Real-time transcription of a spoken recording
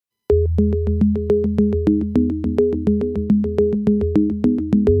Let's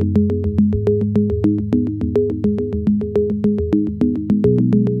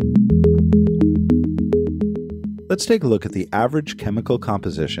take a look at the average chemical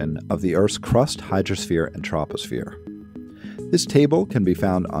composition of the Earth's crust, hydrosphere, and troposphere. This table can be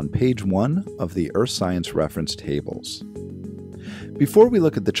found on page 1 of the Earth Science Reference Tables. Before we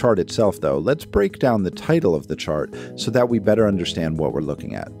look at the chart itself, though, let's break down the title of the chart so that we better understand what we're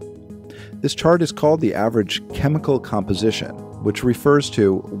looking at. This chart is called the average chemical composition, which refers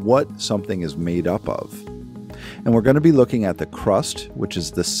to what something is made up of. And we're going to be looking at the crust, which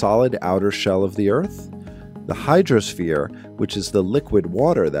is the solid outer shell of the Earth, the hydrosphere, which is the liquid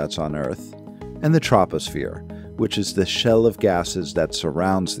water that's on Earth, and the troposphere, which is the shell of gases that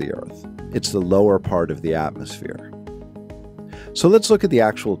surrounds the Earth. It's the lower part of the atmosphere. So let's look at the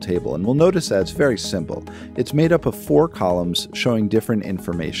actual table, and we'll notice that it's very simple. It's made up of 4 columns showing different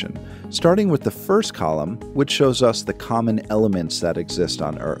information, starting with the first column, which shows us the common elements that exist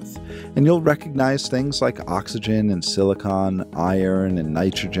on Earth. And you'll recognize things like oxygen and silicon, iron and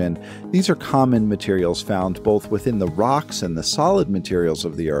nitrogen. These are common materials found both within the rocks and the solid materials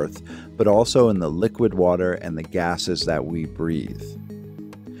of the Earth, but also in the liquid water and the gases that we breathe.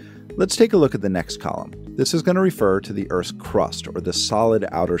 Let's take a look at the next column. This is going to refer to the Earth's crust, or the solid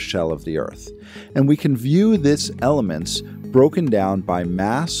outer shell of the Earth. And we can view these elements broken down by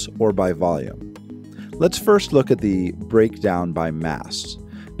mass or by volume. Let's first look at the breakdown by mass.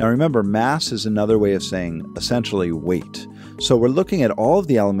 Now remember, mass is another way of saying essentially weight. So we're looking at all of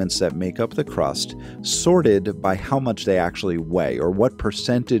the elements that make up the crust, sorted by how much they actually weigh, or what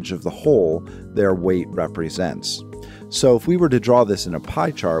percentage of the whole their weight represents. So if we were to draw this in a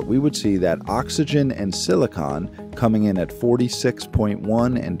pie chart, we would see that oxygen and silicon, coming in at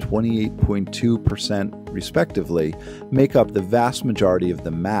 46.1 and 28.2% respectively, make up the vast majority of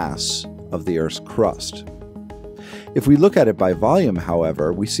the mass of the Earth's crust. If we look at it by volume,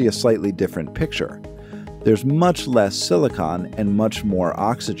 however, we see a slightly different picture. There's much less silicon and much more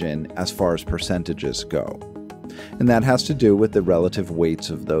oxygen as far as percentages go. And that has to do with the relative weights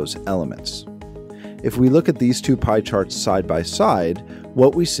of those elements. If we look at these 2 pie charts side by side,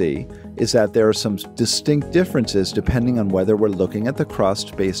 what we see is that there are some distinct differences depending on whether we're looking at the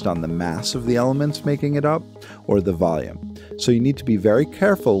crust based on the mass of the elements making it up or the volume. So you need to be very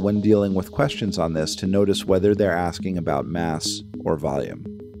careful when dealing with questions on this to notice whether they're asking about mass or volume.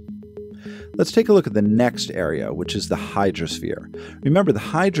 Let's take a look at the next area, which is the hydrosphere. Remember, the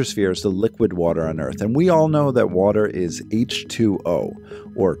hydrosphere is the liquid water on Earth, and we all know that water is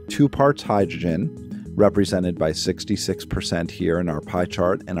H2O, or 2 parts hydrogen, represented by 66% here in our pie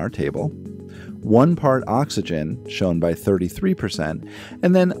chart and our table, 1 part oxygen, shown by 33%,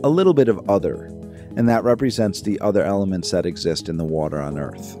 and then a little bit of other, and that represents the other elements that exist in the water on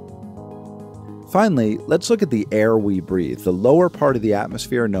Earth. Finally, let's look at the air we breathe, the lower part of the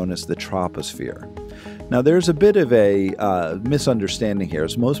atmosphere known as the troposphere. Now, there's a bit of a misunderstanding here,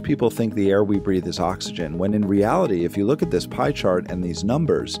 as most people think the air we breathe is oxygen, when in reality, if you look at this pie chart and these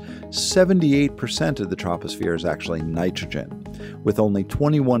numbers, 78% of the troposphere is actually nitrogen, with only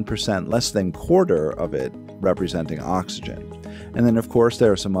 21%, less than quarter of it, representing oxygen. And then, of course,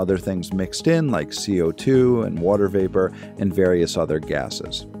 there are some other things mixed in, like CO2 and water vapor and various other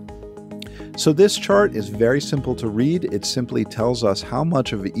gases. So this chart is very simple to read. It simply tells us how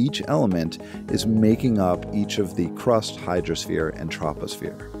much of each element is making up each of the crust, hydrosphere, and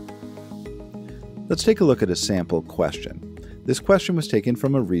troposphere. Let's take a look at a sample question. This question was taken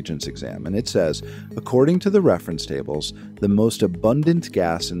from a Regents exam, and it says, according to the reference tables, the most abundant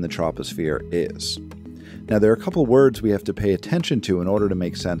gas in the troposphere is. Now, there are a couple words we have to pay attention to in order to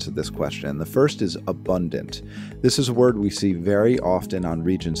make sense of this question. The first is abundant. This is a word we see very often on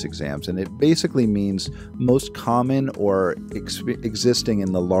Regents exams, and it basically means most common or existing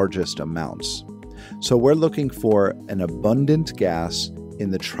in the largest amounts. So we're looking for an abundant gas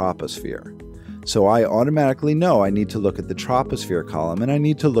in the troposphere. So I automatically know I need to look at the troposphere column, and I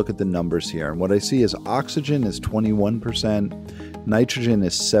need to look at the numbers here. And what I see is oxygen is 21%, nitrogen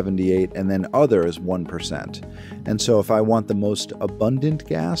is 78%, and then other is 1%. And so if I want the most abundant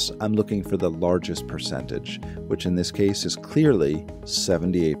gas, I'm looking for the largest percentage, which in this case is clearly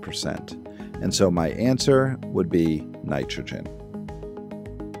 78%. And so my answer would be nitrogen.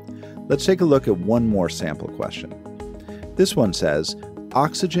 Let's take a look at one more sample question. This one says,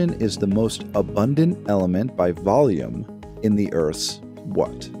 oxygen is the most abundant element by volume in the Earth's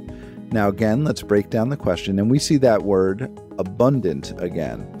what? Now again, let's break down the question, and we see that word abundant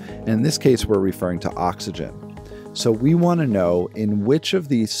again. And in this case, we're referring to oxygen. So we want to know in which of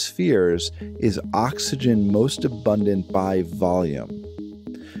these spheres is oxygen most abundant by volume.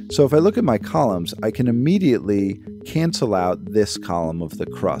 So if I look at my columns, I can immediately cancel out this column of the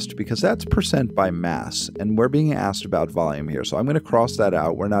crust because that's percent by mass, and we're being asked about volume here. So I'm going to cross that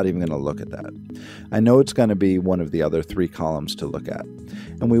out. We're not even going to look at that. I know it's going to be one of the other three columns to look at.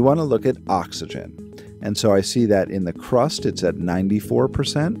 And we want to look at oxygen. And so I see that in the crust, it's at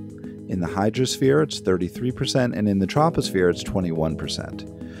 94%. In the hydrosphere, it's 33%. And in the troposphere, it's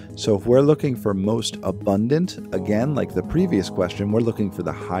 21%. So if we're looking for most abundant, again, like the previous question, we're looking for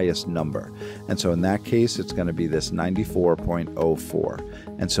the highest number. And so in that case, it's going to be this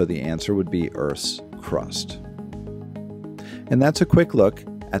 94.04. And so the answer would be Earth's crust. And that's a quick look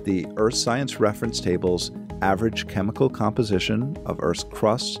at the Earth Science Reference Table's average chemical composition of Earth's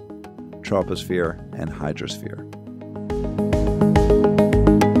crust, troposphere, and hydrosphere.